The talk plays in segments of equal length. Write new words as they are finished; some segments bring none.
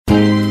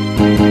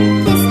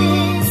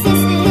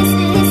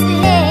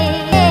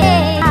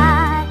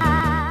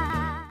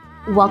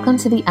Welcome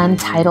to the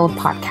Untitled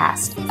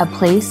Podcast, a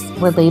place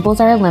where labels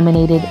are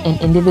eliminated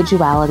and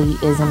individuality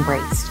is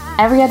embraced.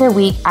 Every other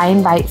week, I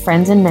invite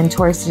friends and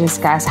mentors to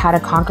discuss how to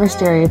conquer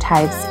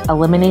stereotypes,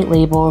 eliminate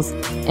labels,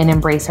 and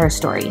embrace our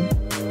story.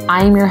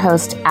 I am your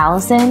host,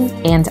 Allison,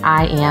 and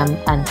I am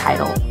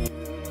Untitled.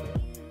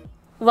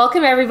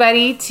 Welcome,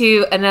 everybody,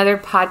 to another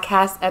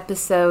podcast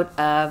episode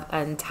of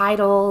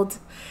Untitled.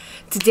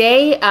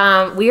 Today,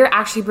 we are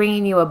actually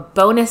bringing you a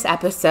bonus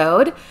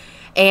episode.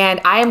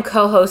 And I am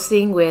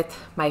co-hosting with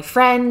my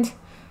friend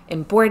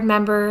and board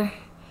member,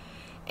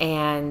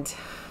 and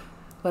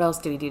what else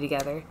do we do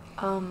together?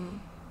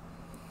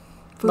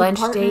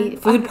 Lunch date,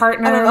 food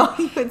partner,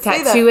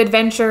 tattoo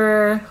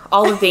adventure,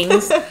 all the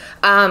things.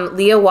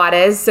 Leah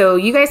Juarez. So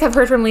you guys have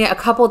heard from Leah a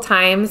couple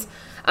times.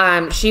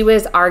 She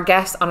was our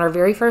guest on our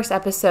very first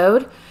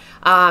episode.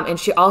 And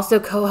she also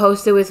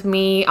co-hosted with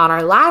me on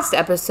our last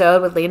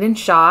episode with Landon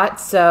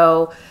Schott.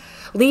 So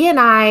Leah and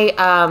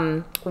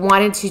I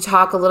wanted to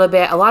talk a little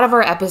bit. A lot of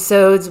our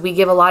episodes, we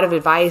give a lot of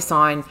advice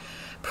on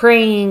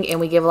praying, and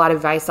we give a lot of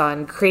advice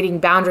on creating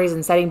boundaries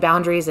and setting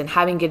boundaries and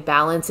having good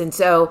balance. And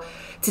so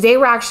today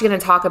we're actually going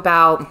to talk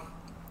about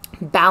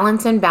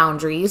balance and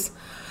boundaries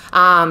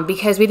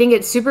because we think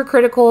it's super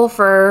critical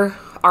for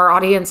our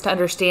audience to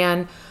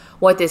understand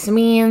what this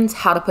means,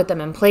 how to put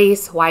them in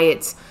place, why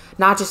it's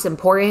not just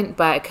important,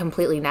 but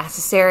completely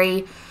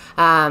necessary,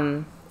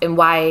 and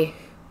why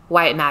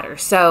it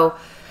matters. So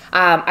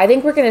I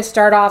think we're going to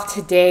start off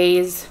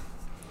today's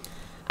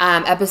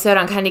episode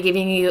on kind of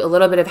giving you a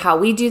little bit of how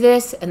we do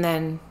this and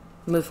then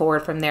move forward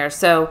from there.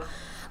 So,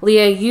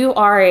 Leah, you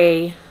are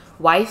a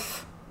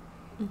wife,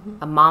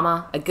 a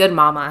mama, a good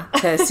mama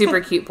to a super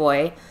cute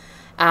boy,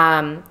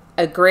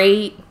 a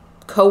great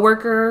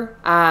coworker,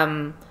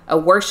 a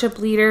worship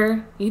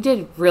leader. You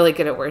did really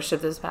good at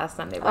worship this past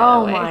Sunday, by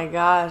the way. Oh my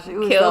gosh. It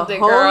was Killed the it,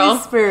 Holy girl.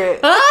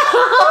 Spirit.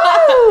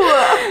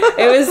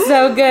 It was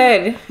so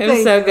good. It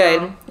was Thank so you,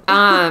 good.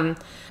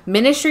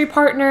 Ministry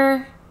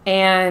partner,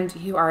 and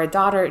you are a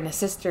daughter and a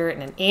sister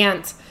and an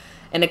aunt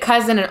and a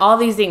cousin and all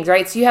these things,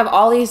 right? So you have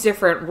all these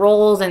different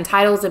roles and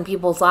titles in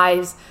people's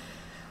lives.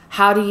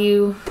 How do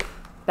you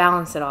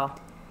balance it all?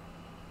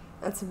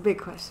 That's a big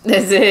question.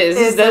 This is.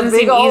 It's It doesn't a big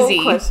seem old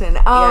easy. question.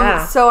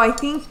 Yeah. So I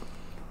think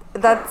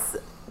that's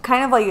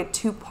kind of like a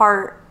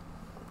two-part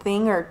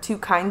thing, or two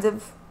kinds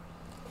of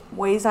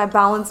ways I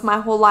balance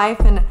my whole life.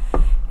 And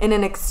in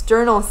an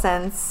external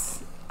sense,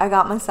 I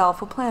got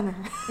myself a planner,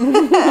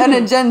 an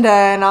agenda,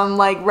 and I'm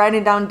like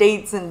writing down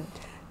dates and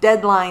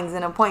deadlines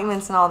and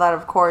appointments and all that,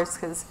 of course,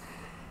 because,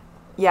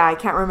 yeah, I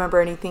can't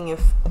remember anything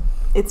if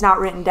it's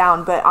not written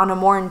down. But on a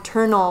more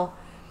internal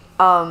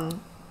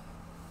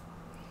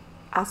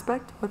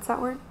aspect, what's that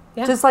word?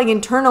 Yeah. Just like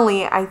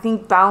internally, I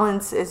think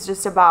balance is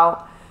just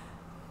about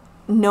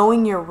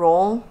knowing your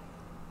role,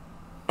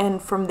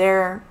 and from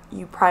there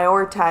you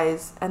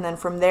prioritize, and then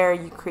from there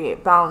you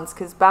create balance.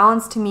 Because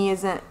balance to me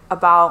isn't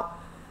about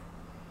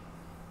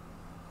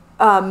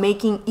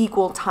making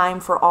equal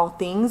time for all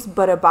things,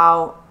 but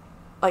about,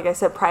 like I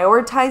said,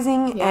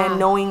 prioritizing and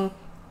knowing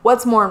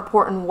what's more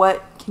important,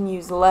 what can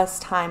use less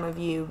time of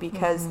you.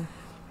 Because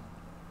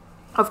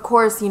of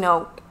course, you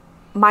know,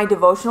 my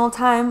devotional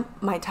time,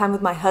 my time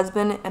with my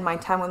husband, and my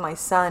time with my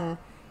son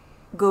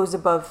goes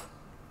above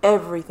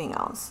everything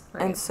else.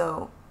 Right. And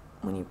so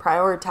when you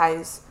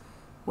prioritize,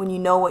 when you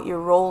know what your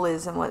role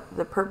is and what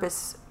the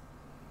purpose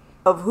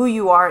of who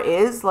you are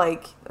is,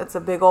 like, that's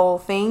a big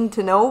old thing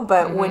to know.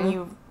 But when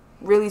you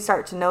really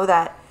start to know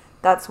that,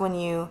 that's when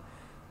you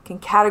can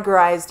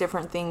categorize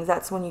different things.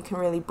 That's when you can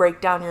really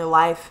break down your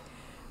life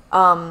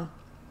on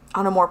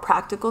a more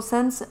practical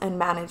sense and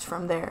manage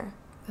from there.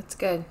 That's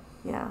good.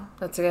 Yeah.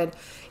 That's good.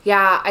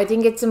 Yeah, I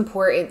think it's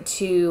important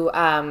to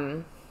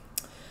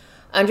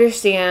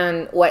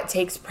understand what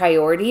takes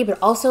priority, but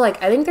also,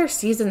 like, I think there's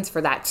seasons for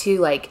that too.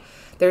 Like,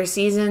 there's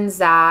seasons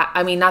that,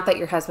 I mean, not that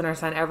your husband or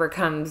son ever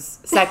comes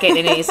second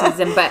in any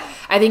season, but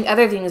I think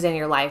other things in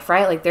your life,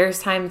 right? Like, there's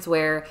times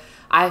where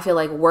I feel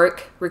like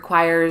work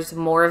requires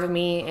more of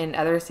me in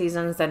other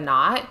seasons than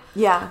not.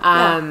 Yeah.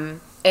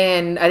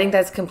 And I think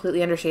that's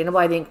completely understandable.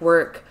 I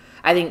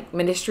think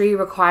ministry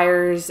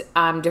requires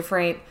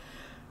different.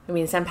 I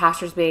mean, some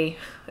pastors may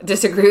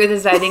disagree with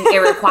this. I think it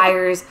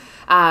requires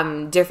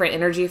different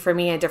energy for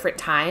me at different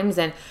times.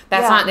 And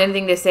that's not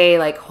anything to say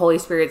like Holy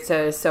Spirit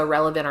is so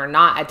relevant or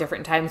not at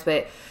different times.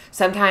 But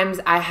sometimes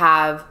I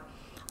have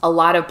a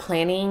lot of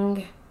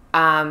planning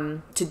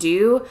to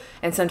do.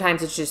 And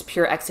sometimes it's just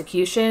pure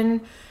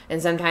execution.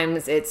 And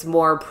sometimes it's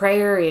more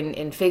prayer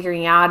and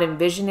figuring out and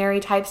visionary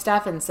type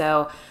stuff. And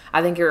so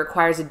I think it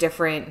requires a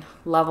different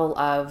level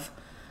of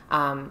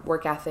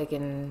work ethic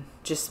and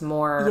just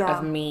more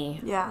of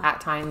me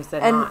at times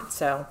than not.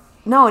 So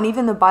no, and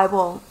even the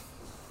Bible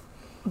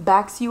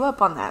backs you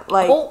up on that.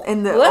 Like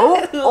in the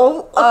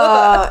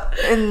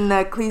in the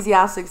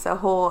Ecclesiastics, the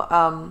whole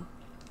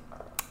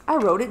I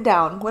wrote it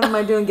down. What am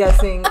I doing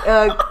guessing?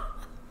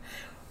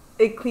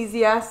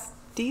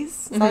 Ecclesiastes,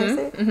 is that how you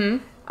say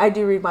it? I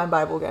do read my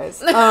Bible,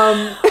 guys.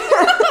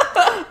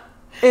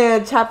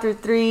 And chapter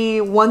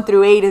 3, 1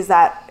 through 8 is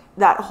that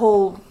that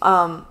whole,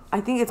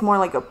 I think it's more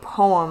like a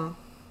poem.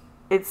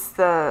 It's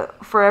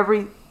for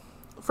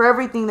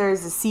everything there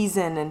is a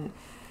season, and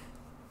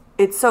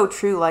it's so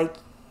true. Like,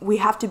 we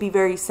have to be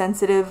very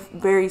sensitive,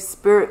 very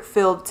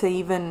spirit-filled to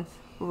even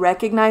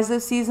recognize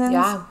those seasons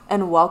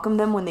and welcome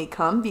them when they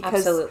come.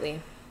 Because,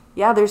 absolutely.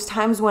 Yeah, there's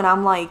times when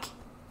I'm like,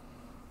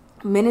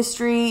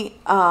 ministry,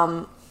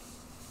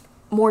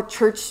 more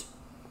church,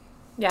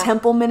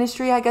 temple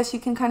ministry, I guess you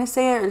can kind of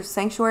say it, or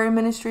sanctuary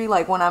ministry.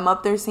 Like, when I'm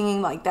up there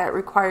singing, like, that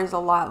requires a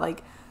lot.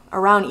 Like,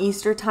 around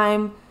Easter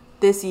time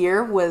this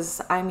year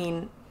was, I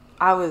mean,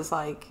 I was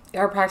like...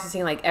 You're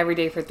practicing like every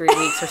day for 3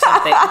 weeks or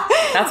something.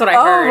 That's what I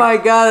heard. Oh my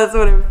God, that's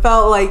what it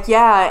felt like.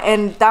 Yeah,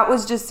 and that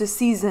was just a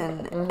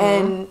season. Mm-hmm.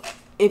 And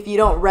if you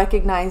don't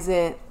recognize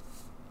it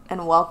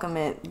and welcome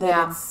it,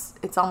 then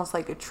it's almost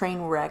like a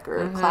train wreck or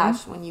a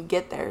clash when you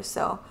get there.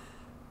 So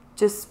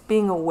just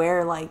being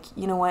aware, like,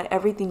 you know what,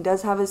 everything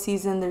does have a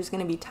season. There's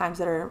going to be times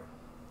that are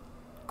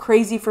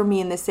crazy for me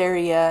in this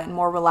area and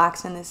more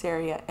relaxed in this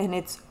area, and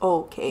it's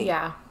okay.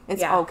 Yeah.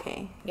 It's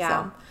okay. Yeah.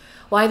 So.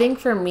 Well, I think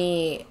for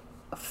me,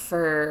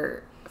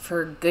 for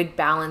good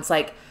balance,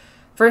 like,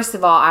 first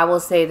of all, I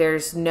will say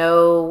there's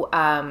no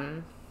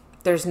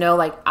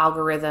like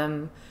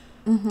algorithm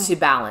to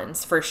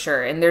balance, for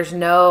sure. And there's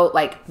no,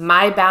 like,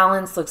 my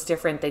balance looks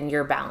different than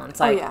your balance.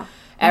 Like,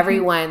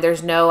 everyone,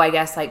 there's no, I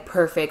guess, like,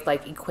 perfect,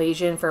 like,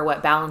 equation for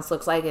what balance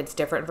looks like. It's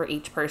different for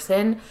each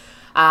person.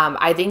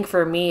 I think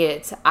for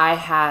me, I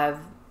have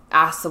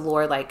asked the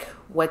Lord, like,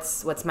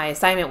 what's my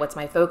assignment? What's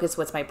my focus?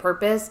 What's my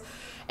purpose?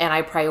 And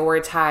I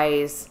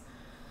prioritize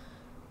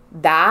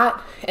that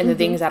and the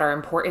things that are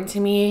important to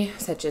me,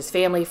 such as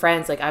family,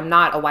 friends. Like, I'm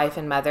not a wife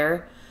and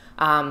mother,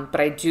 but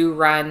I do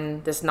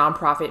run this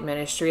nonprofit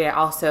ministry. I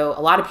also,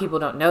 a lot of people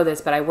don't know this,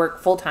 but I work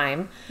full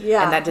time.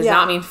 Yeah, and that does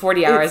not mean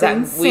 40 hours a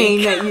week. It's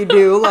insane that you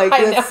do. Like,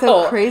 that's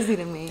so crazy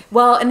to me.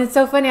 Well, and it's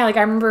so funny. Like,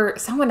 I remember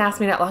someone asked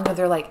me not long ago.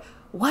 They're like,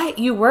 "What,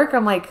 you work?"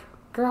 I'm like,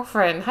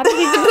 "Girlfriend, how do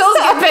you think the bills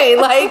get paid?"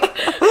 Like,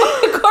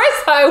 of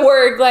course I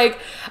work. Like,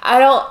 I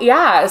don't.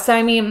 Yeah. So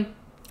I mean,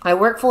 I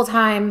work full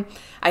time.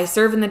 I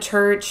serve in the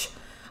church.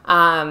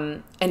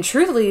 And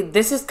truthfully,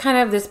 this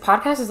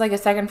podcast is like a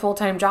second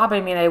full-time job. I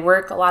mean, I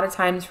work a lot of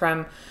times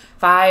from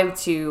 5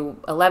 to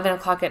 11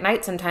 o'clock at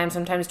night, sometimes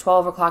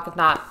 12 o'clock, if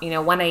not,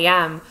 1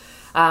 a.m.,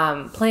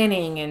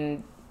 planning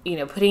and,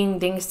 putting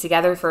things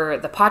together for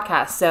the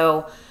podcast.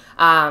 So,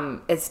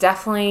 it's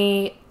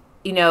definitely,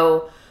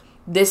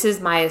 this is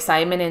my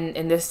assignment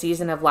in this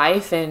season of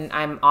life, and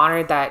I'm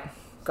honored that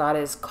God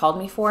has called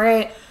me for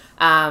it.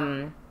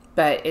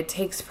 But it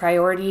takes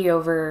priority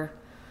over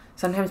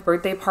sometimes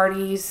birthday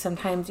parties,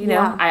 sometimes,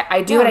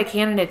 I do what I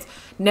can, and it's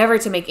never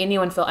to make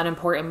anyone feel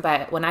unimportant.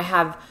 But when I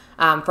have,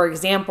 for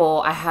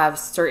example, I have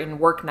certain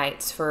work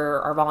nights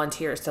for our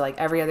volunteers. So like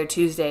every other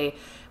Tuesday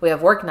we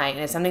have work night,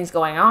 and if something's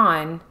going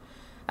on,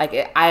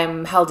 like,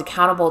 I'm held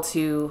accountable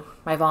to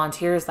my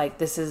volunteers. Like,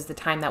 this is the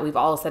time that we've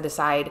all set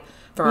aside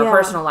from our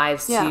personal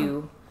lives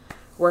to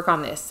work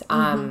on this.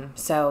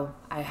 So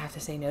I have to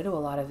say no to a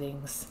lot of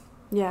things.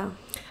 Yeah.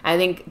 I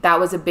think that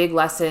was a big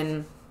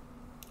lesson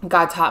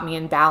God taught me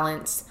in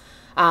balance,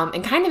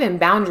 and kind of in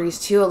boundaries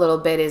too, a little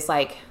bit, is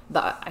like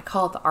I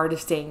call it the art of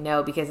saying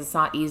no, because it's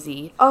not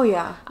easy. Oh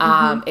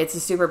yeah. It's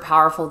a super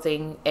powerful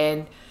thing,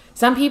 and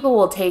some people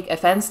will take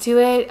offense to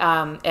it.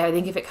 I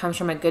think if it comes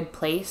from a good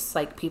place,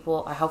 like,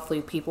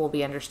 hopefully people will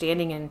be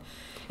understanding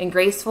and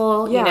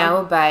graceful,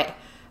 but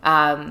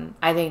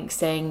I think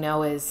saying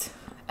no is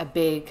a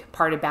big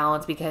part of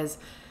balance, because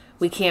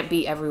we can't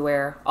be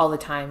everywhere all the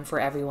time for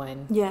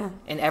everyone. Yeah.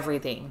 And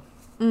everything.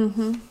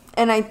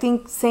 And I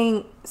think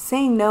saying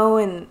no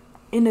in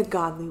a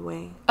godly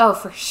way. Oh,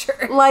 for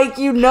sure. Like,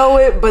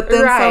 it, but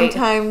then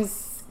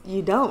sometimes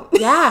you don't.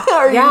 Yeah.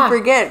 Or you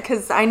forget,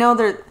 because I know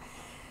that,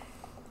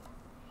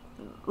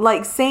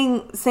 like,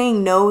 saying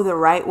no the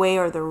right way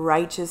or the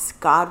righteous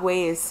God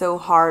way is so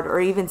hard, or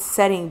even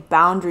setting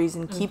boundaries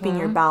and keeping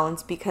your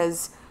balance,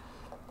 because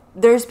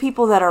there's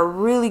people that are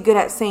really good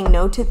at saying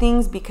no to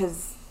things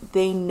because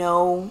they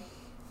know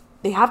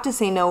they have to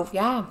say no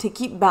to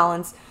keep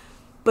balance.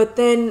 But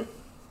then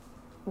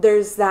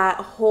there's that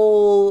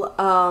whole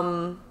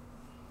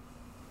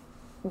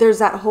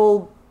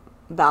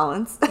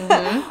balance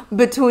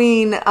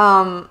between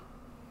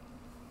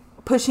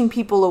pushing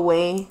people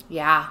away,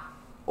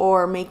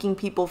 or making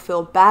people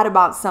feel bad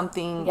about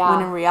something,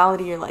 when in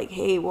reality you're like,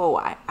 hey, whoa,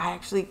 I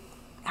actually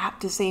have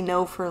to say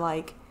no for,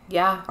 like,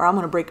 or I'm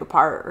gonna break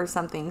apart or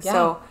something.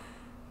 So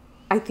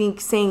I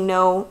think saying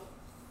no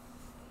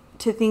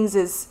to things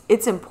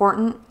it's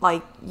important.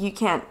 Like, you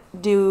can't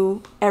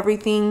do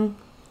everything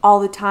all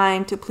the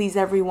time to please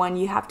everyone.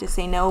 You have to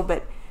say no,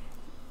 but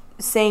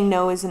saying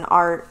no is an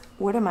art.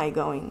 Where am I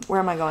going?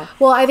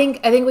 Well, I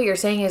think what you're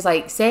saying is,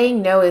 like,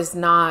 saying no is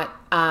not,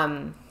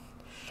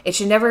 it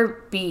should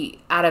never be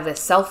out of a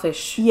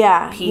selfish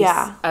piece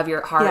of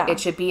your heart. It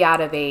should be out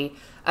of a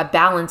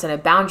balance and a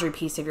boundary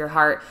piece of your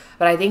heart.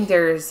 But I think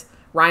there's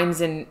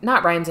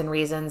not rhymes and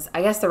reasons.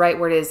 I guess the right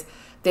word is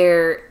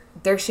there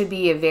should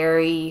be a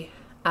very,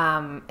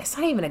 it's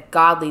not even a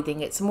godly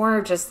thing. It's more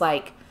just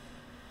like,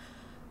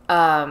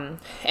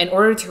 in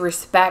order to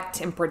respect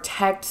and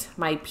protect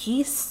my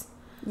peace,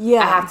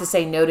 I have to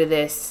say no to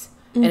this.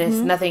 And it's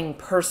nothing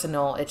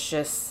personal. It's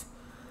just,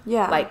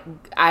 like,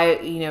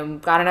 God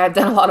and I have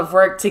done a lot of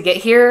work to get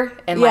here,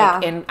 and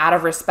like, and out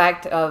of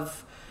respect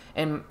of,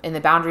 and the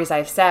boundaries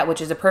I've set,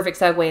 which is a perfect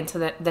segue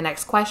into the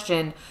next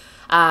question,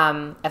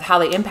 of how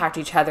they impact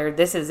each other.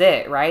 This is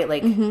it, right?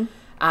 Like,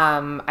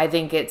 I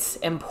think it's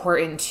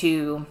important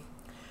to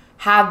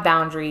have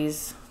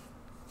boundaries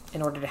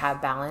in order to have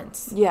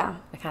balance. Yeah.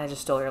 I kind of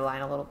just stole your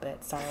line a little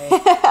bit. Sorry.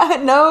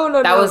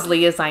 No. That was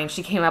Leah's line.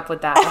 She came up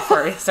with that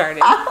before we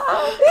started.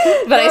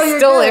 But I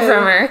stole it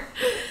from her.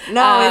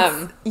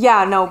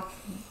 No,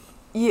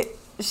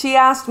 she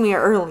asked me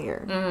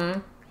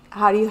earlier,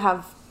 how do you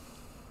have,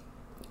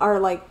 or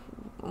like,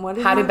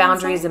 how do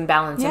boundaries and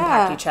balance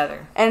impact each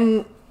other?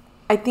 And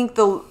I think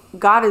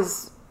God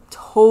has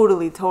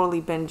totally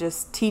been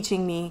just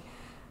teaching me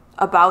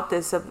about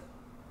this, of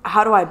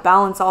how do I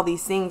balance all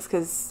these things?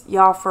 Because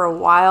y'all, for a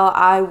while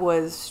I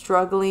was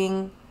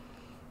struggling,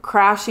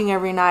 crashing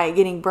every night,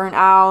 getting burnt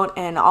out,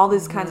 and all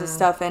this kinds of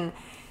stuff, and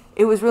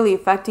it was really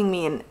affecting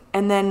me.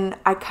 And then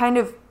I kind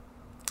of,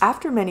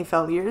 after many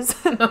failures,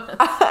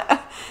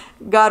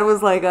 God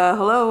was like,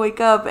 hello, wake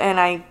up. And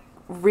I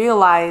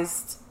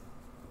realized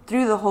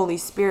through the Holy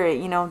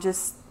Spirit,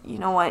 just, you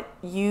know what,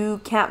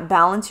 you can't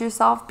balance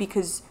yourself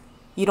because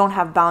you don't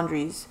have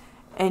boundaries.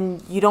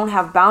 And you don't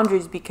have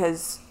boundaries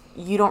because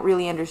you don't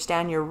really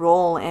understand your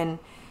role. And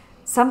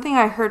something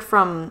I heard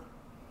from,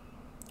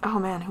 oh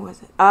man, who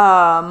was it?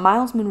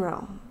 Miles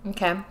Monroe.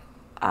 Okay.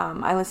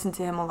 I listened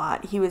to him a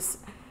lot. He was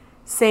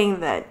saying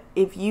that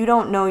if you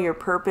don't know your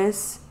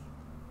purpose,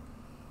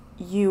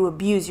 you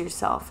abuse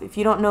yourself. If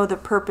you don't know the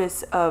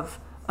purpose of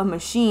a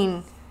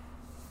machine,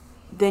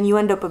 then you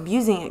end up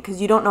abusing it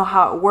because you don't know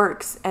how it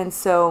works. And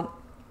so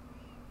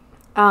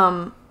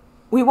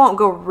we won't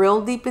go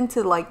real deep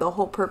into like the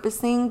whole purpose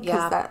thing,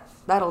 because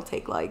that'll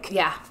take like...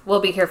 Yeah,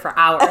 we'll be here for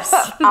hours.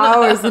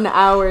 Hours and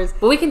hours.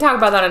 But we can talk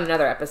about that in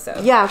another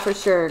episode. Yeah, for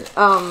sure.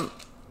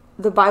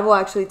 The Bible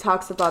actually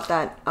talks about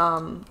that.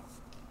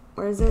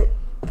 Where is it?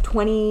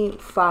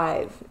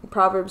 25.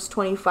 Proverbs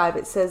 25.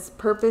 It says,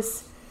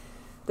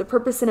 the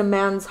purpose in a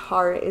man's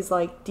heart is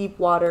like deep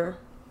water,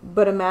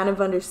 but a man of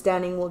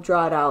understanding will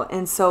draw it out.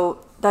 And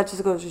so that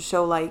just goes to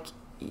show, like,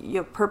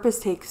 your purpose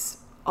takes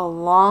a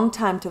long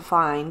time to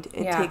find.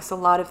 It takes a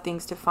lot of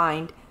things to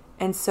find.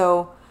 And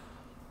so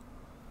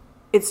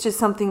it's just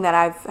something that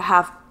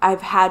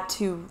I've had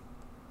to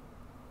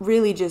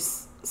really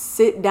just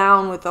sit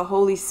down with the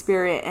Holy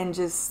Spirit and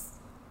just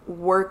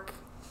work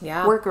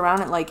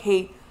around it. Like,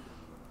 hey,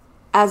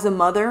 as a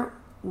mother,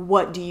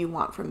 what do you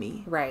want from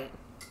me? Right.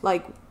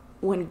 Like,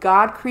 when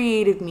God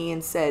created me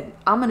and said,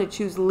 I'm going to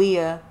choose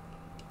Leah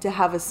to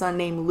have a son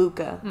named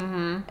Luca,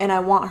 and I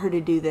want her to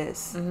do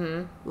this.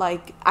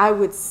 Like, I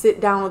would sit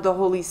down with the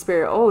Holy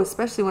Spirit,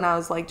 especially when I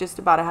was like just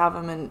about to have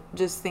him, and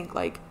just think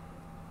like,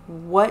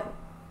 what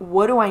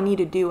do I need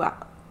to do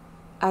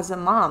as a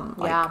mom,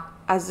 like,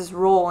 as this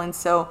role? And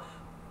so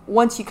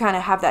once you kind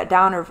of have that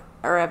down, or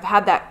have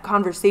had that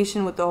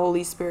conversation with the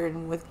Holy Spirit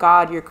and with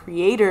God, your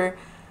creator,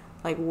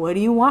 like, what do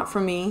you want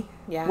from me?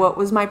 What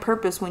was my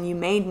purpose when you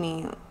made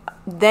me?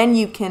 Then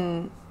you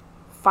can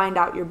find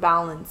out your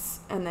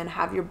balance, and then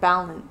have your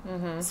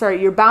balance. Sorry,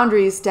 your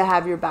boundaries to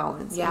have your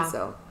balance. Yeah, and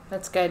so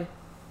that's good.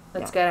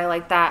 That's good. I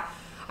like that.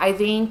 I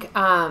think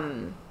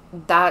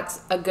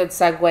that's a good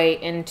segue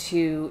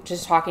into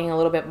just talking a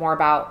little bit more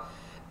about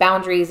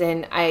boundaries.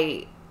 And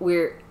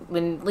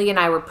when Lee and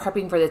I were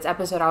prepping for this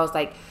episode, I was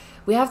like,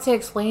 we have to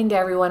explain to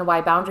everyone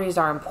why boundaries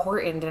are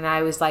important. And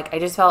I was like, I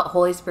just felt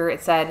Holy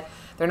Spirit said,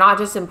 they're not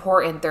just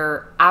important,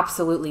 they're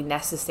absolutely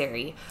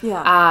necessary.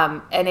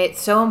 And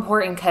it's so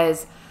important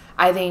because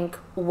I think,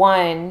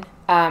 one,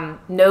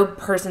 no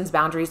person's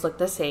boundaries look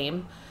the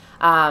same.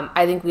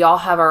 I think we all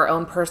have our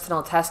own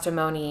personal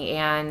testimony,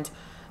 and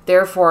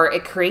therefore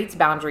it creates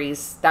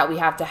boundaries that we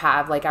have to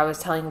have. Like I was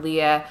telling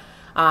Leah,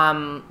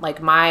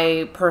 like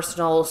my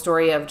personal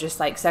story of just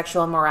like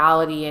sexual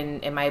immorality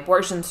and my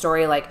abortion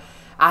story, like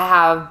I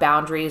have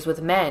boundaries with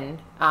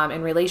men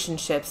in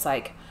relationships.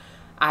 Like,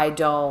 I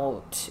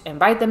don't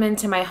invite them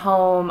into my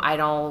home. I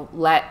don't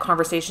let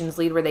conversations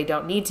lead where they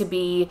don't need to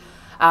be.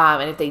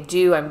 And if they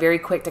do, I'm very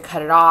quick to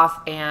cut it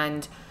off.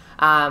 And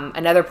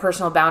another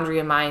personal boundary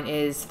of mine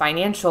is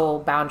financial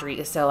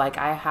boundaries. So like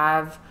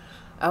I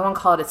won't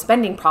call it a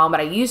spending problem,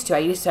 but I used to,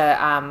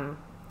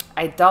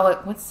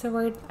 what's the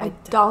word?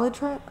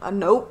 Idolatry?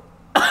 Nope.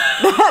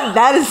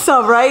 that is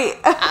so right.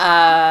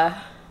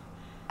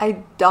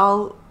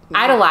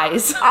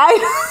 Idolize.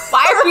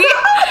 Why are we?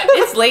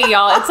 It's late,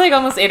 y'all. It's like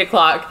almost 8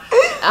 o'clock.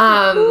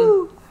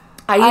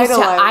 I used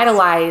to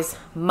idolize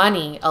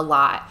money a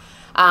lot.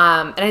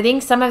 And I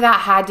think some of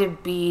that had to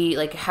be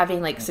like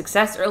having like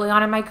success early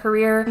on in my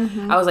career.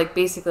 I was like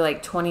basically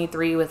like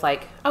 23 with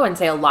like, I wouldn't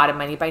say a lot of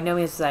money. By no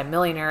means was I a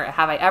millionaire.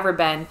 Have I ever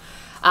been?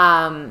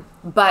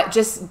 But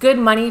just good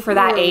money for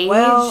that age.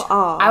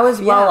 I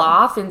was well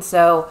off. And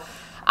so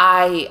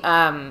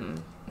I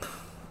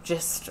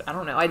just, I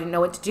don't know, I didn't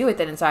know what to do with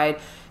it. And so I'd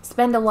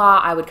spend a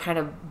lot. I would kind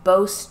of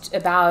boast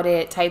about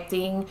it type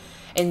thing.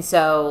 And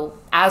so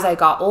as I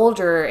got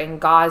older and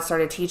God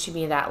started teaching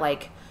me that,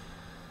 like,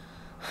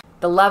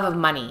 the love of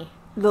money.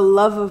 The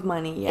love of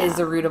money, yeah. Is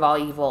the root of all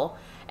evil.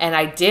 And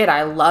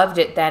I loved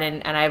it then.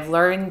 And I've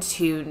learned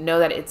to know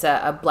that it's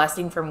a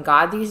blessing from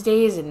God these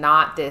days and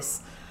not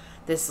this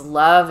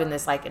love and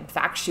this, like,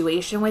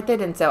 infatuation with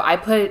it. And so I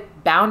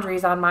put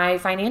boundaries on my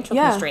financial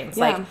constraints.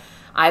 Yeah. Like,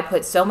 I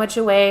put so much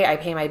away. I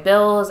pay my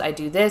bills. I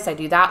do this. I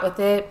do that with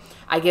it.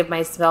 I give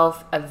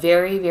myself a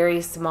very,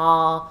 very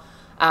small,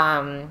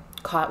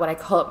 what I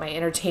call it, my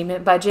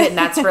entertainment budget. And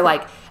that's for,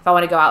 like, if I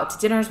want to go out to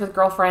dinners with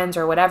girlfriends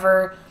or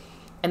whatever.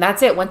 And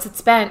that's it. Once it's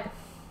spent,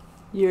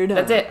 you're done.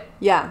 That's it.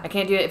 Yeah. I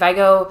can't do it. If I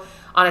go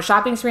on a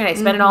shopping spree and I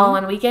spend it all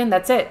in one weekend,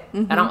 that's it.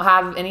 I don't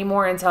have any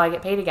more until I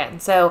get paid again.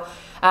 So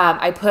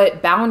I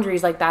put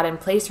boundaries like that in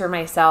place for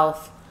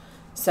myself.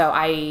 So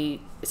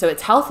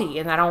it's healthy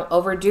and I don't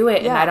overdo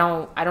it and I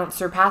don't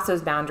surpass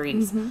those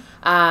boundaries. If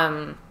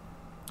I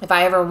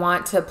ever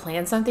want to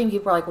plan something,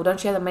 people are like, well,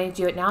 don't you have the money to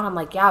do it now? And I'm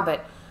like, yeah,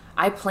 but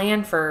I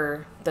plan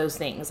for those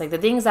things. Like the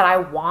things that I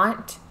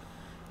want,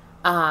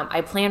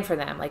 I plan for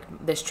them.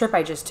 Like this trip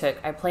I just took,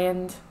 I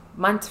planned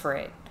months for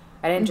it.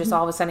 I didn't just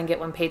all of a sudden get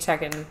one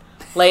paycheck and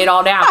lay it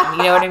all down.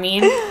 You know what I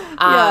mean?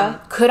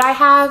 Could I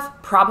have?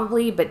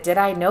 Probably. But did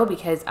I? No,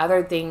 because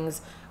other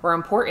things were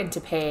important to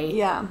pay.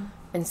 Yeah.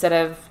 Instead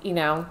of,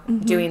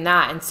 doing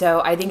that. And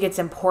so I think it's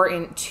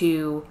important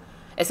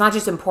it's not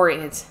just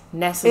important, it's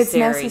necessary.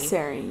 It's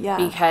necessary, yeah.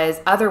 Because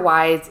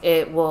otherwise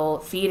it will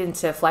feed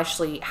into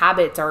fleshly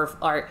habits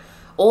or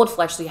old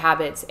fleshly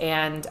habits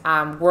and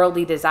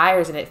worldly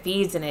desires, and it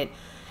feeds and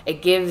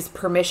it gives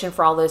permission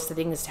for all those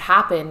things to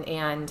happen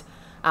and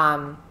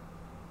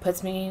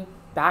puts me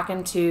back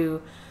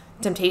into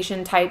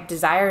temptation type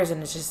desires,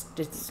 and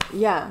it's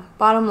yeah.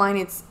 Bottom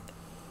line,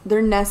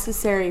 they're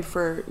necessary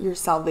for your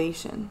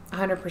salvation.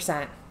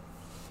 100%.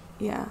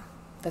 Yeah,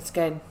 that's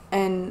good.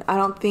 And I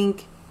don't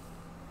think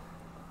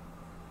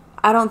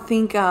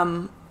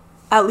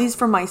at least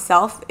for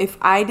myself, if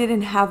I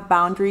didn't have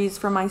boundaries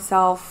for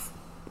myself,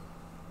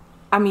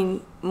 I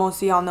mean,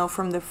 most of y'all know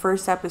from the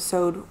first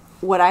episode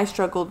what I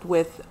struggled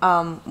with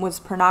was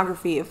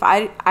pornography. If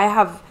I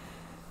have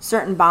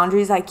certain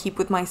boundaries I keep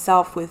with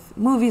myself, with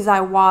movies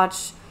I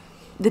watch,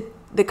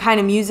 the kind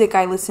of music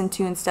I listen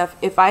to and stuff,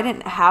 if I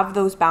didn't have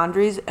those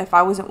boundaries, if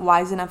I wasn't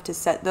wise enough to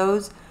set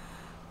those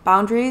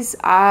boundaries,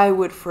 I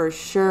would for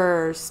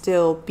sure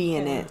still be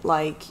in it,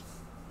 like,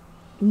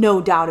 no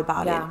doubt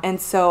about it.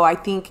 And so I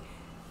think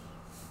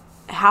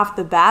half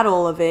the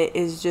battle of it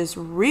is just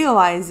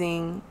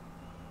realizing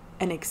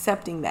and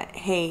accepting that,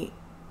 hey,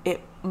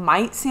 it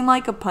might seem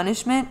like a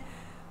punishment,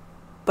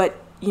 but,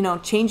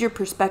 change your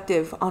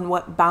perspective on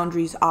what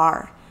boundaries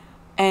are.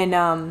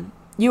 And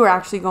you were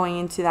actually going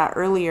into that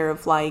earlier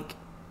of, like,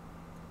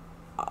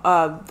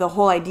 the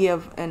whole idea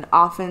of an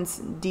offense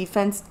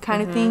defense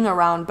kind of thing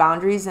around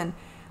boundaries. And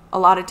a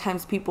lot of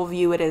times people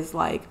view it as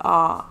like,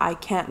 oh, I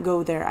can't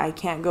go there, I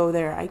can't go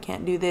there, I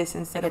can't do this,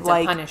 instead of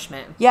like, it's a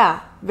punishment.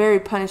 Yeah,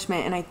 very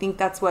punishment. And I think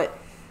that's what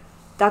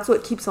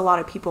keeps a lot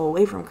of people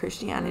away from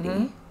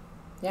Christianity.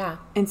 Yeah.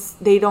 And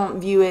they don't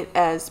view it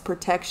as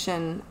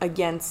protection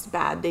against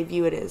bad. They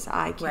view it as,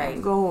 I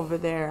can't go over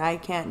there, I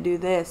can't do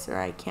this, or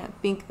I can't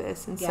think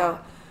this. And so,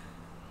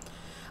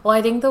 well,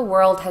 I think the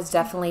world has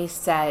definitely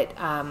set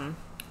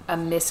a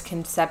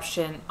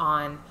misconception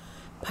on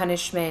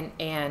punishment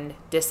and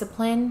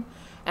discipline.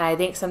 And I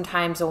think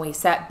sometimes when we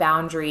set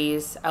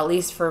boundaries, at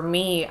least for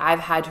me,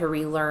 I've had to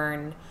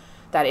relearn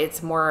that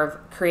it's more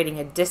of creating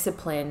a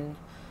discipline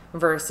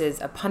versus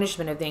a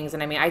punishment of things.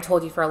 And I mean, I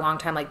told you for a long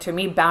time, like, to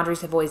me,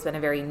 boundaries have always been a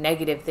very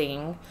negative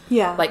thing.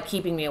 Yeah. Like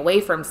keeping me away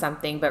from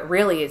something, but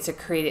really it's to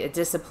create a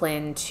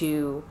discipline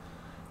to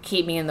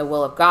keep me in the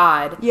will of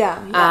God.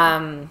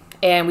 Yeah.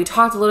 And we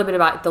talked a little bit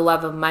about the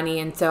love of money.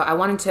 And so I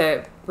wanted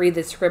to read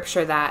the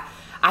scripture that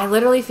I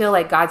literally feel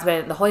like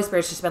the Holy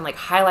Spirit's just been like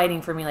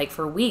highlighting for me, like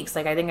for weeks.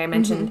 Like I think I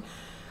mentioned,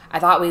 I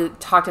thought we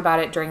talked about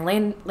it during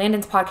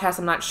Landon's podcast.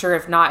 I'm not sure.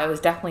 If not, it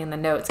was definitely in the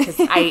notes, because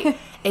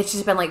it's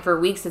just been like for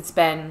weeks, it's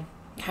been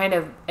kind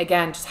of,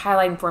 again, just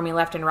highlighting for me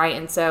left and right.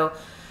 And so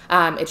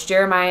it's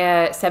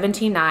Jeremiah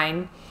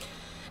 17:9.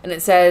 And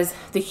it says,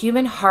 "The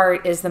human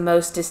heart is the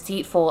most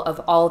deceitful of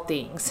all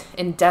things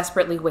and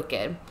desperately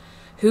wicked.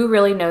 Who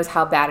really knows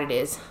how bad it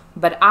is?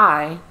 But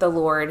I, the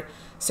Lord,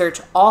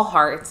 search all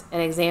hearts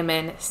and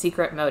examine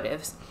secret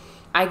motives.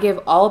 I give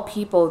all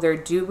people their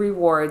due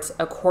rewards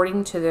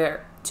according to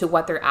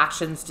what their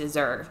actions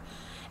deserve."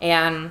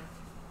 And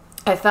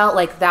I felt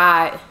like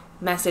that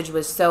message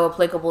was so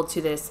applicable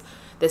to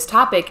this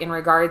topic in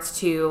regards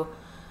to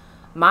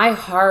my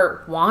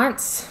heart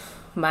wants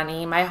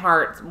money. My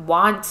heart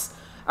wants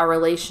a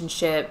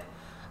relationship,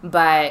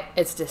 but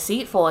it's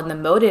deceitful, and the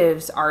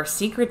motives are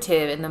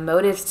secretive, and the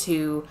motives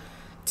to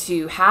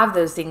have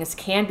those things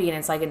can be. And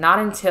it's like, not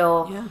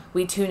until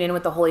we tune in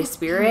with the Holy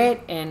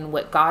Spirit and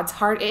what God's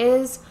heart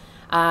is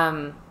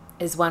when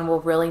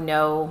we'll really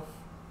know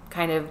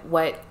kind of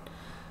what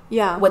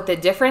what the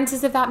difference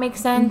is, if that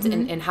makes sense,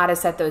 and how to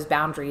set those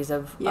boundaries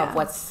of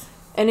what's...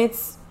 And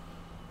it's,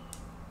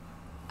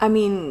 I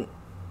mean,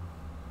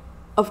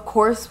 of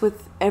course,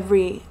 with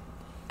every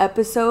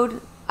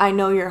episode, I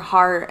know your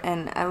heart,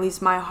 and at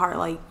least my heart,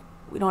 like,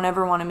 we don't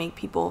ever want to make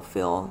people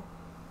feel,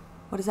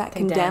 what is that,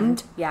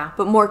 condemned? Yeah.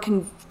 But more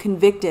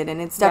convicted, and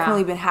it's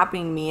definitely been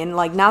happening to me. And,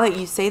 like, now that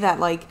you say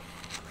that, like,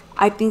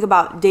 I think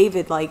about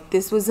David, like,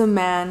 this was a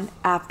man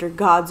after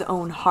God's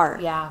own heart.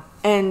 Yeah.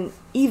 And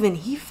even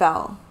he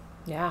fell.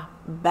 Yeah.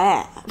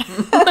 Bad.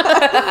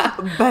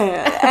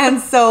 Bad. And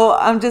so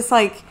I'm just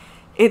like,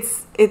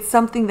 it's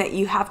something that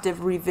you have to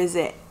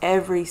revisit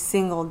every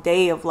single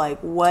day of, like,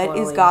 what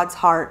is God's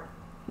heart,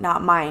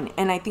 not mine.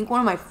 And I think one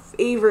of my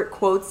favorite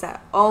quotes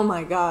that, oh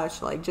my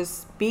gosh, like,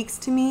 just speaks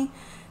to me,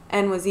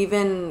 and was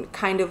even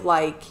kind of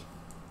like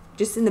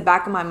just in the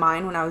back of my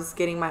mind when I was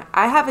getting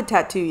I have a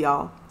tattoo,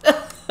 y'all.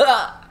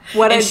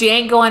 She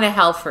ain't going to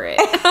hell for it.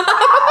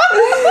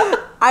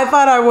 I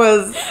thought I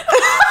was.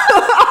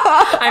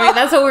 I mean,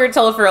 that's what we were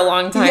told for a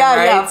long time,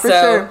 right? Yeah, for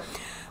sure.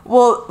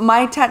 Well,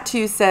 my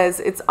tattoo says,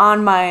 it's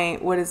on my,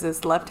 what is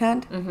this, left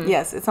hand? Mm-hmm.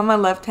 Yes, it's on my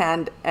left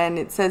hand, and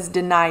it says,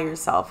 deny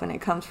yourself, and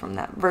it comes from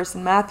that verse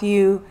in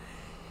Matthew.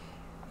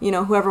 You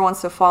know, whoever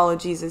wants to follow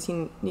Jesus,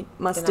 he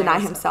must deny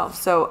himself.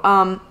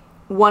 So,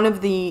 one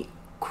of the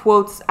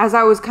quotes, as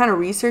I was kind of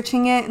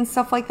researching it and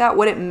stuff like that,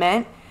 what it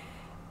meant,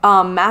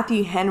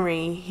 Matthew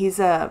Henry, he's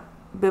a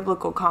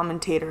biblical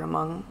commentator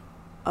among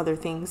other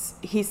things.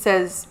 He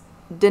says,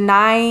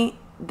 deny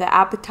the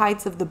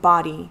appetites of the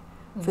body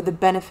for the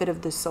benefit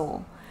of the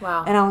soul.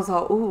 Wow. And I was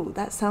like, ooh,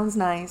 that sounds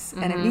nice.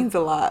 And it means a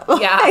lot.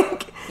 Yeah,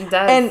 like, it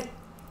does.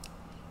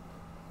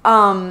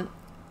 And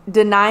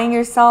denying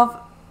yourself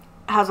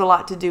has a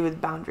lot to do with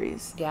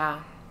boundaries. Yeah.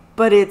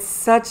 But it's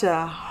such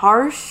a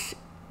harsh,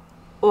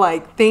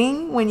 like,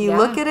 thing when you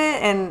look at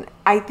it. And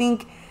I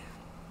think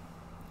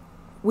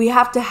we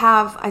have to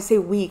have, I say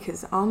we,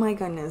 because, oh my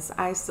goodness,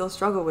 I still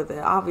struggle with it,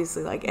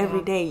 obviously, like,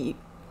 every day.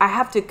 I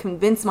have to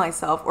convince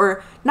myself,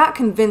 or not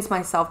convince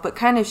myself, but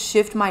kind of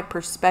shift my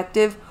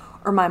perspective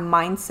or my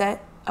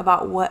mindset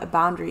about what a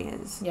boundary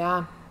is.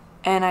 Yeah.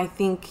 And I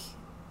think,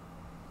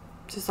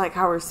 just like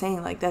how we're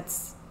saying, like,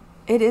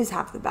 it is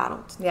half the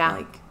battle. Yeah.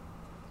 Like,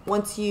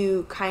 once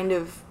you kind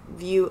of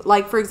view,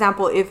 like, for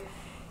example, if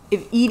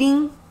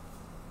eating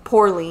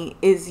poorly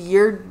is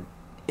your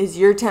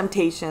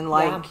temptation,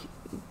 like,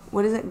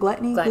 what is it?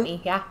 Gluttony?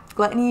 Gluttony, yeah.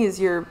 Gluttony is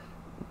your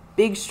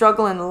big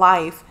struggle in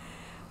life.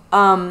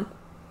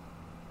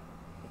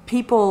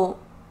 People,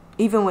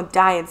 even with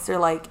diets, they're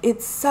like,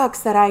 it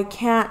sucks that I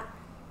can't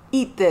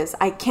eat this.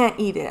 I can't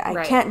eat it.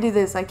 I can't do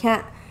this. I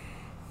can't.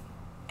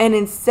 And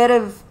instead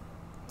of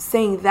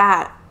saying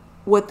that,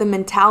 what the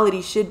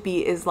mentality should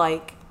be is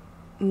like,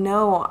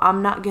 no,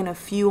 I'm not going to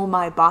fuel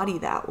my body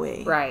that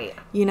way. Right.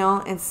 You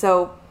know? And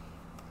so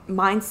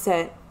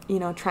mindset, you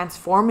know,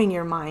 transforming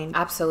your mind.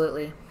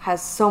 Absolutely.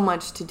 Has so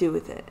much to do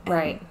with it. And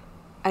right.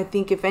 I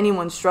think if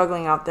anyone's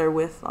struggling out there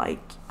with,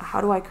 like,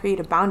 how do I create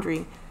a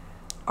boundary?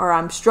 Or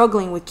I'm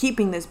struggling with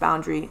keeping this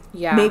boundary.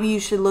 Yeah. Maybe you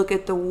should look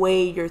at the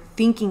way you're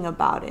thinking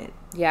about it.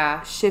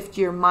 Yeah. Shift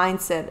your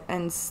mindset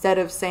instead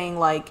of saying,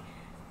 like,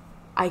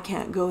 I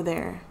can't go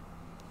there.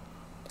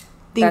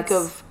 Think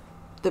of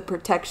the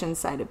protection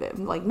side of it.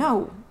 Like,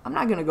 no, I'm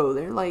not going to go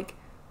there. Like,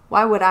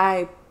 why would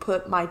I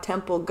put my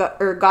temple,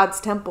 or God's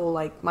temple,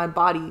 like, my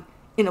body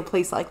in a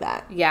place like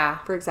that? Yeah.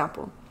 For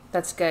example.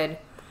 That's good.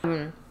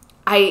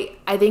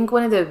 I think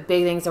one of the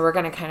big things, and we're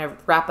going to kind of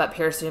wrap up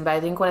here soon, but I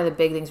think one of the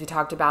big things we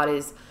talked about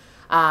is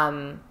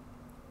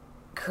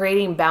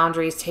creating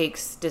boundaries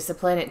takes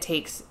discipline. It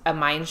takes a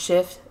mind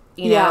shift,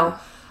 you know,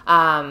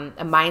 a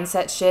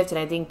mindset shift. And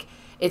I think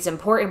it's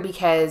important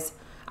because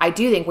I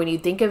do think when you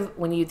think of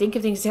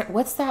things,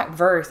 what's that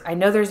verse? I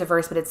know there's a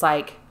verse, but it's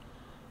like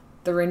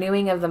the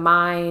renewing of the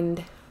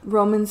mind.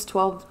 Romans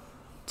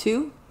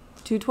 12:2?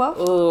 2:12?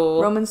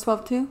 Oh. Romans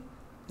 12:2?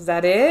 Is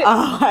that it?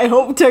 I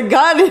hope to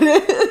God it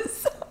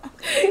is.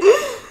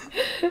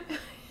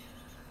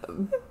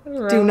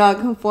 Do not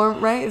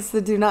conform, right? It's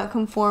the do not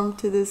conform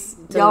to this.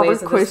 To y'all,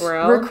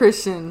 we're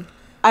Christian.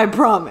 I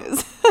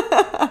promise.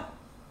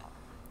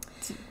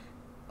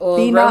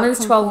 Well,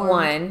 Romans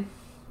 12:1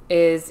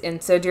 is,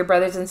 and so, dear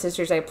brothers and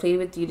sisters, I plead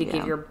with you to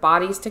give your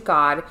bodies to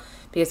God,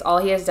 because all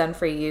he has done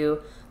for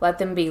you, let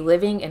them be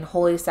living and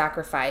holy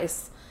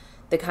sacrifice,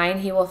 the kind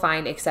he will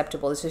find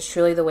acceptable. This is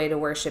truly the way to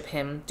worship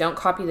him. Don't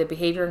copy the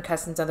behavior and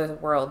customs of the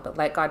world, but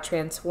let God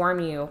transform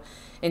you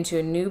into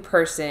a new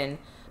person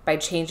by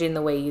changing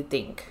the way you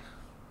think.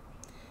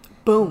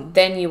 Boom.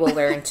 Then you will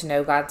learn to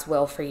know God's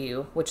will for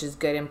you, which is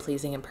good and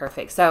pleasing and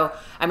perfect. So,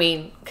 I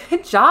mean,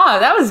 good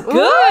job. That was good. Ooh.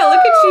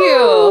 Look at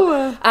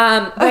you.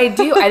 But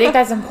I think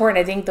that's important.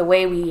 I think the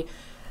way we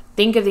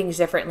think of things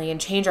differently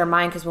and change our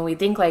mind, because when we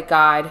think like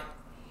God,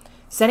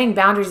 setting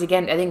boundaries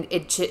again, I think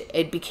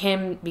it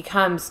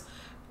becomes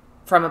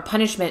from a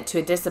punishment to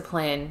a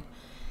discipline,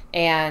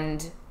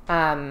 and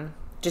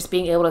just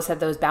being able to set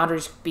those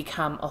boundaries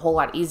become a whole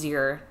lot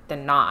easier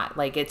than not.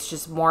 Like, it's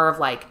just more of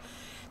like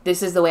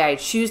this is the way I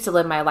choose to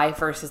live my life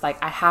versus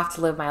like I have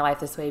to live my life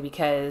this way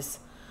because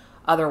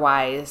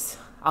otherwise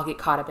I'll get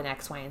caught up in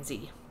X, Y, and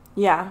Z.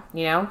 Yeah.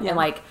 You know? Yeah. And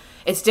like,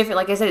 it's different.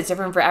 Like I said, it's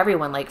different for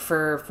everyone. Like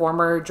for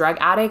former drug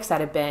addicts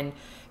that have been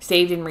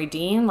saved and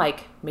redeemed,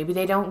 like maybe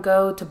they don't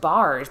go to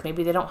bars.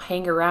 Maybe they don't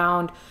hang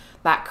around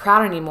that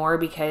crowd anymore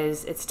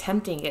because it's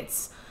tempting.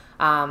 It's,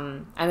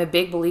 I'm a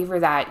big believer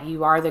that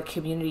you are the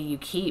community you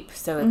keep.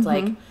 So it's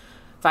like,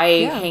 if I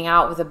hang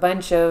out with a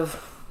bunch of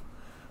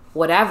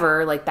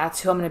whatever, like that's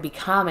who I'm going to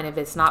become. And if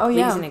it's not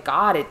pleasing to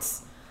God,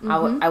 it's,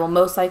 I will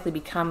most likely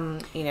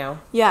become, you know.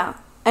 Yeah.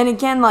 And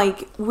again,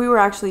 like, we were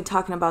actually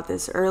talking about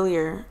this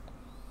earlier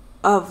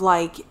of,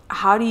 like,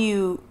 how do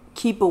you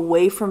keep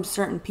away from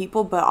certain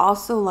people, but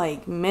also,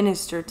 like,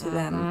 minister to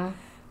them?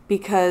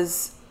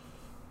 Because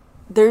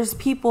there's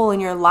people in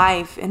your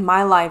life, in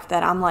my life,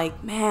 that I'm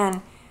like,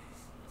 man,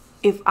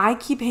 if I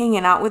keep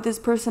hanging out with this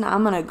person,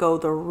 I'm going to go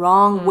the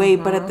wrong way.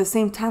 But at the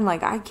same time,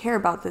 like, I care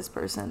about this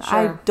person. Sure.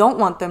 I don't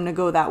want them to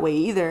go that way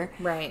either.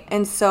 Right.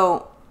 And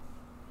so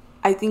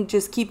I think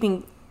just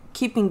keeping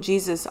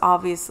Jesus,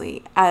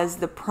 obviously, as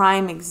the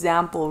prime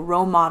example,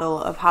 role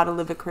model of how to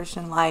live a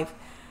Christian life.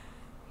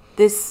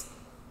 This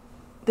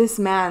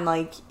man,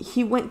 like,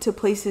 he went to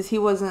places he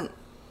wasn't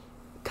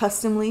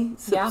customly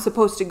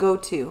supposed to go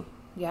to.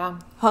 Yeah.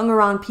 Hung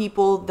around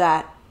people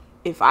that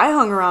if I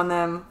hung around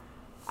them,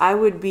 I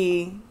would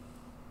be,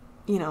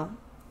 you know,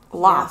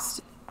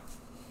 lost. Yeah.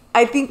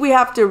 I think we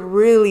have to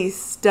really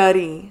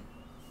study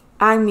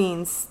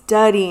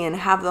and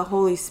have the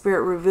Holy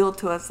Spirit reveal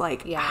to us,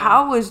 like,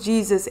 how was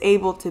Jesus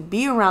able to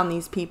be around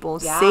these people,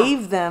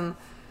 save them,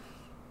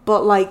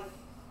 but, like,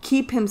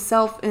 keep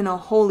himself in a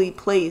holy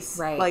place,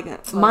 like a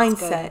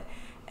mindset.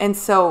 And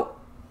so,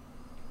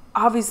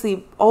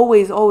 obviously,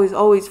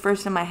 always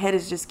first in my head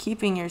is just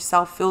keeping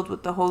yourself filled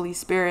with the Holy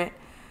Spirit.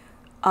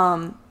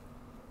 And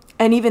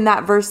even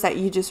that verse that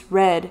you just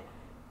read,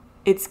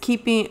 it's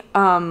keeping,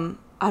 I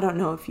don't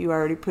know if you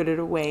already put it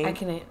away.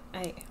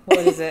 What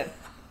is it?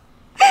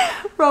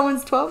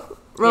 Romans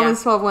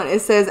 12:1.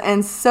 It says,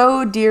 "And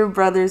so, dear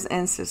brothers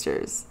and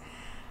sisters,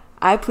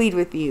 I plead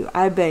with you,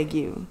 I beg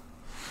you,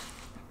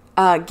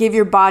 give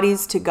your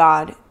bodies to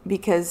God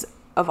because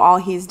of all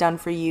he's done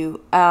for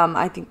you."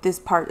 I think this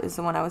part is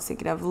the one I was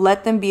thinking of.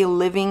 Let them be a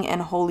living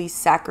and holy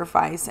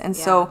sacrifice. And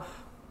so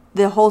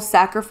the whole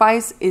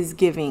sacrifice is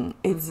giving.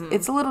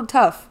 It's a little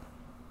tough.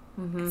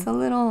 It's a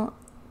little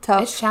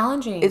tough. It's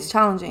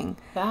challenging.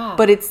 Yeah.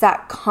 But it's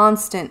that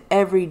constant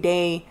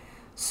everyday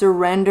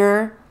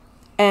surrender.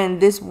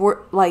 And this word,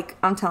 like,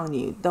 I'm telling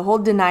you, the whole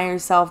deny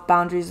yourself,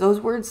 boundaries, those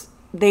words,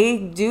 they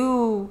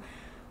do,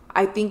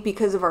 I think,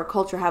 because of our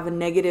culture, have a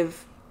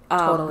negative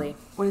totally.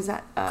 What is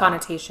that?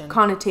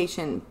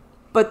 Connotation.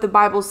 But the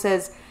Bible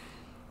says,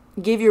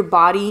 give your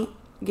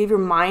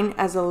mind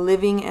as a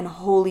living and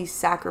holy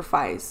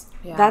sacrifice.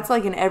 Yeah. That's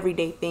like an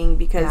everyday thing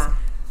because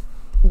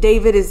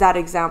David is that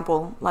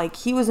example. Like,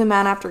 he was a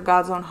man after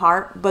God's own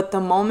heart, but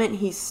the moment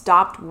he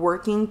stopped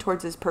working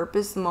towards his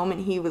purpose, the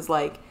moment he was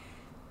like,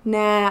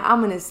 nah,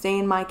 I'm going to stay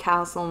in my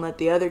castle and let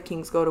the other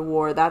kings go to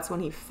war, that's when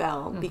he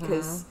fell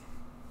because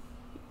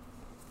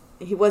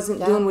he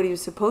wasn't doing what he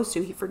was supposed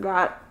to. He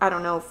forgot,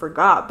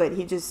 but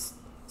he just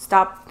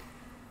stopped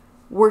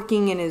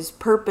working in his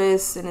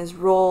purpose and his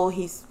role.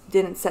 He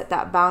didn't set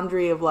that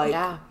boundary of like,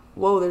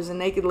 whoa, there's a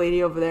naked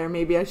lady over there.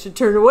 Maybe I should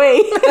turn away.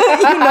 You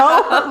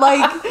know,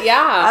 like,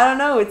 I don't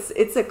know.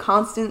 It's a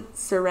constant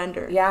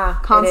surrender. Yeah,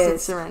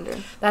 constant surrender.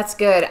 That's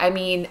good. I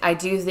mean, I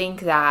do think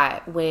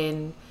that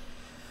when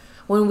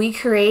we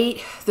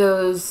create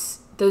those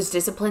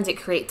disciplines, it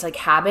creates like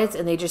habits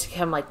and they just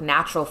become like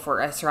natural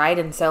for us, right?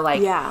 And so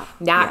like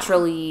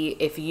naturally,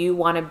 if you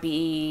want to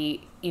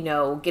be, you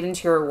know, get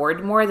into your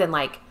word more, then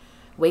like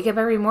wake up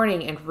every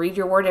morning and read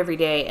your word every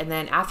day. And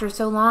then after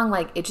so long,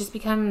 like it just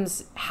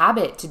becomes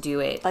habit to do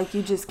it. Like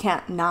you just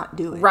can't not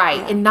do it. Right.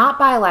 Yeah. And not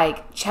by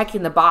like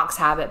checking the box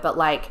habit, but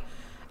like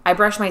I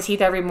brush my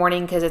teeth every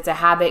morning because it's a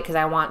habit because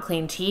I want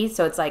clean teeth.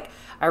 So it's like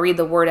I read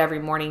the word every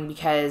morning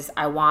because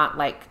I want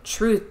like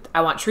truth.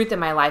 I want truth in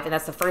my life. And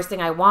that's the first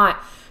thing I want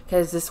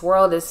because this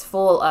world is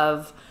full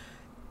of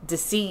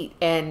deceit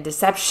and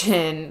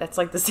deception. That's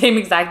like the same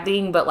exact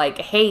thing, but like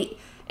hate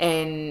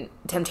and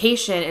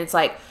temptation. It's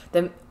like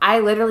I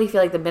literally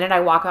feel like the minute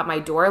I walk out my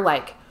door,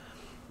 like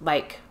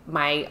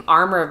my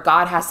armor of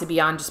God has to be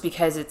on just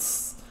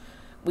because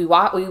we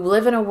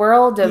live in a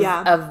world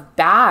of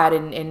bad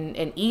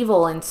and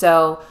evil. And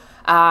so,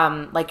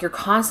 like you're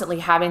constantly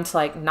having to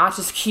like, not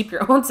just keep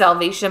your own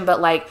salvation, but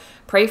like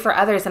pray for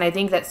others. And I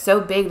think that's so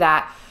big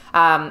that,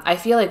 I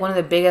feel like one of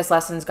the biggest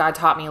lessons God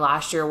taught me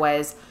last year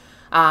was,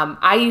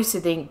 I used to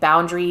think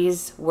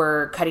boundaries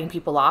were cutting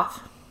people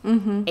off.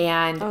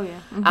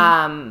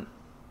 And,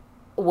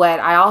 what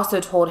I also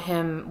told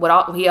him,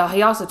 he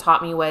also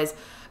taught me was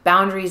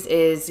boundaries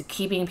is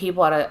keeping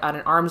people at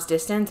an arm's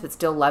distance, but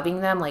still loving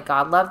them like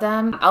God loved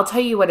them. I'll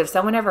tell you what, if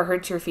someone ever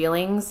hurts your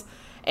feelings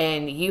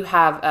and you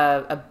have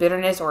a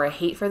bitterness or a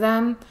hate for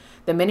them,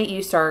 the minute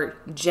you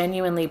start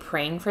genuinely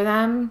praying for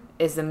them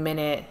is the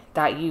minute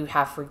that you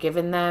have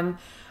forgiven them,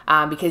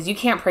 because you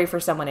can't pray for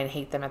someone and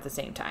hate them at the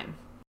same time.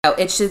 So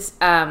it's just,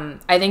 I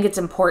think it's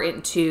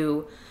important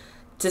to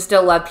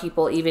still love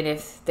people even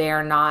if they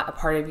are not a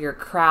part of your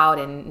crowd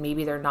and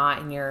maybe they're not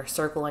in your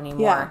circle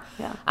anymore.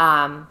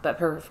 But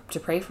to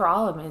pray for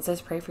all of them. It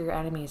says pray for your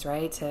enemies,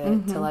 right?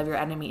 To love your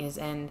enemies.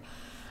 And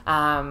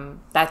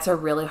that's a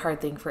really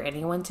hard thing for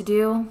anyone to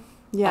do.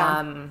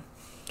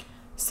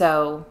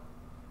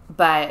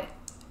 But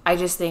I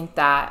just think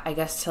that, I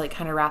guess to like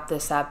kind of wrap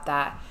this up,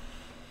 that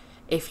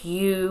if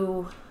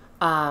you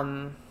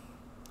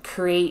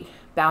create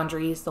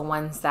boundaries, the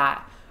ones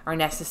that are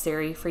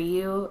necessary for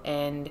you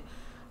and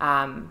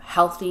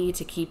healthy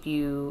to keep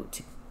you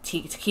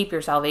to keep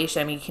your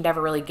salvation. I mean, you can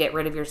never really get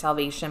rid of your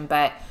salvation,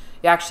 but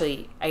you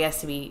actually, I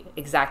guess to be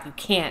exact, you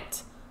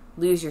can't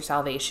lose your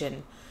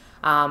salvation.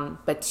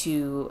 But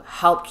to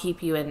help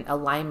keep you in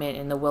alignment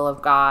in the will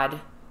of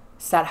God,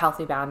 set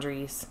healthy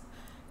boundaries,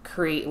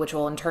 which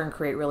will in turn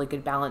create really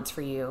good balance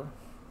for you.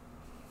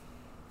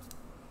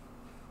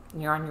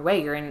 You're on your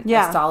way. You're in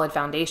a solid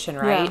foundation,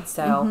 right?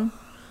 So,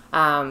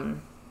 I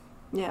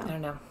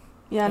don't know.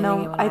 Yeah,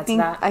 no, I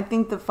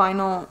think the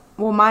final,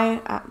 well,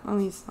 at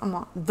least I'm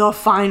not the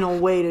final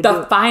way to do it.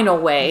 The final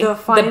way. The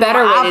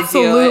better way to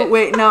do it. Absolute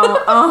way. No,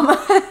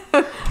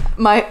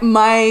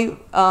 my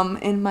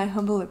in my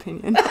humble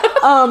opinion,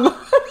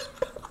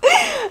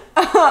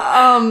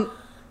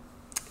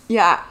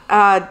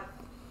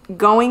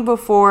 going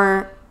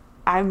before,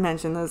 I've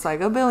mentioned this like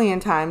a billion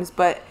times,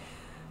 but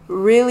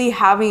really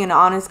having an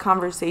honest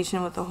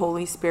conversation with the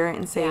Holy Spirit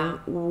and saying,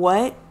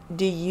 what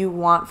do you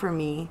want from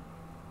me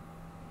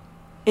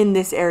in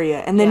this area?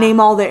 And then name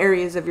all the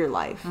areas of your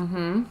life.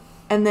 And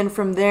then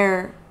from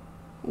there,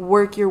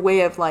 work your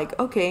way of like,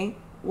 okay,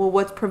 well,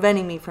 what's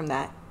preventing me from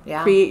that?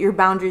 Create your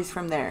boundaries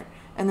from there.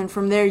 And then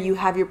from there, you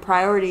have your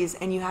priorities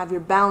and you have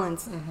your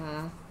balance.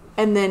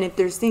 And then if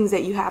there's things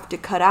that you have to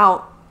cut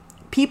out,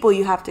 people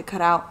you have to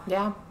cut out,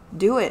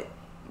 do it.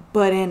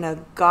 But in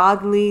a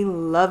godly,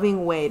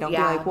 loving way. Don't be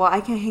like, well,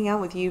 I can't hang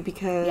out with you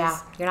because...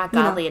 you're not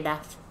godly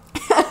enough.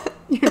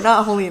 You're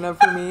not holy enough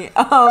for me.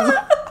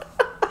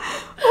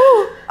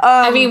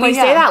 I mean, we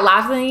say that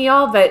laughingly,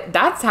 y'all, but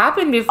that's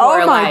happened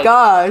before. Oh my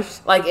gosh.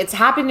 Like, it's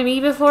happened to me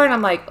before, and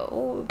I'm like,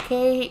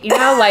 okay. You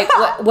know, like,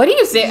 what do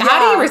you say? How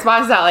do you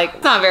respond to that? Like,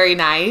 it's not very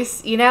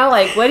nice. You know,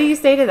 like, what do you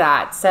say to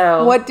that?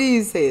 So... What do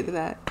you say to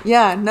that?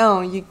 Yeah,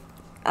 no,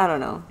 I don't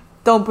know.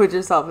 Don't put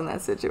yourself in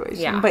that situation.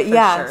 Yeah, but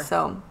sure.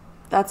 So...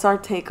 That's our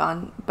take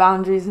on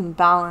boundaries and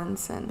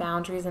balance.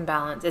 Boundaries and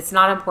balance. It's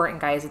not important,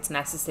 guys. It's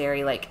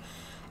necessary. Like,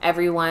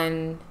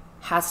 everyone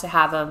has to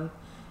have them.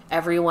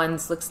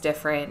 Everyone's looks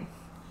different.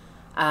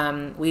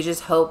 We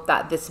just hope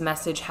that this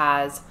message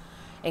has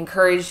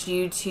encouraged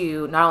you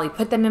to not only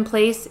put them in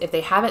place, if they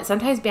haven't.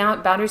 Sometimes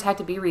boundaries have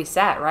to be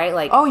reset, right?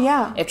 Like,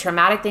 if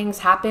traumatic things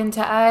happen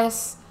to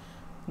us,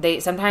 they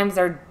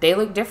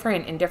look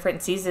different in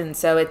different seasons,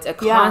 so it's a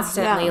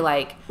constantly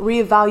like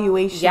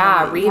reevaluation,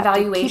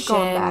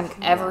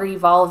 ever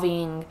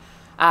evolving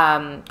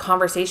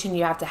conversation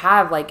you have to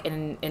have, like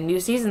in new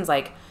seasons.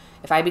 Like,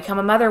 if I become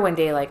a mother one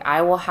day, like,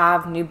 I will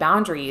have new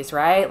boundaries,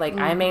 right? Like,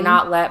 I may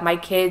not let my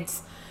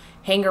kids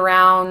hang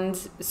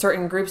around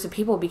certain groups of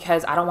people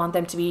because I don't want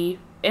them to be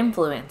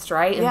influenced,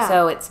 right? And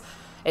so it's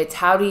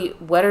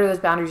what do those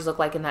boundaries look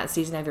like in that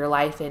season of your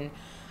life, and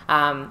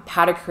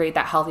how to create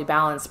that healthy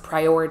balance,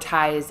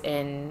 prioritize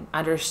and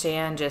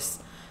understand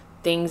just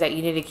things that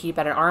you need to keep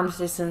at an arm's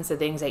distance, the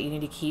things that you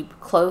need to keep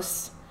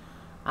close,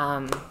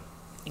 and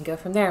go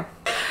from there.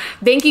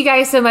 Thank you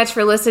guys so much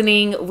for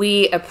listening.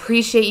 We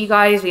appreciate you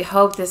guys. We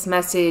hope this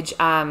message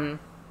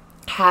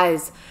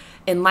has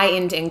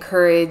enlightened,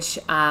 encouraged,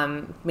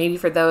 maybe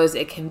for those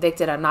it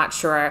convicted, I'm not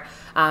sure.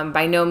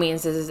 By no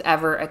means this is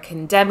ever a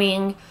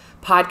condemning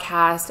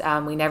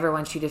podcast. We never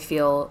want you to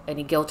feel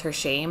any guilt or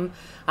shame.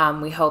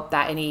 We hope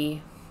that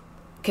any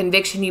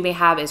conviction you may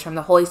have is from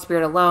the Holy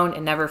Spirit alone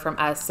and never from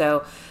us.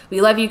 So we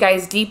love you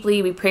guys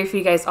deeply. We pray for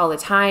you guys all the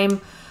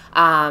time.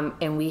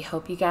 And we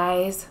hope you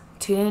guys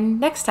tune in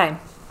next time.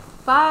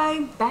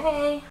 Bye.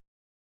 Bye.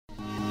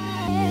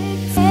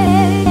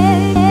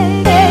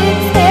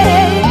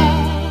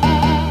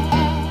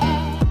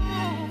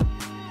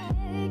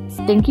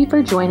 Thank you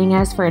for joining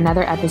us for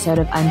another episode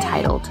of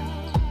Untitled.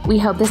 We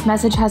hope this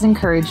message has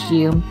encouraged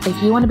you.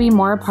 If you want to be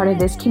more a part of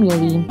this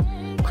community,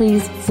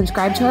 please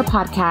subscribe to our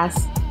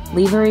podcast,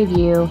 leave a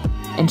review,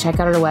 and check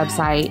out our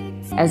website,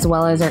 as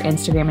well as our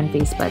Instagram and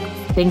Facebook.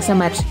 Thanks so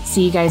much.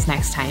 See you guys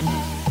next time.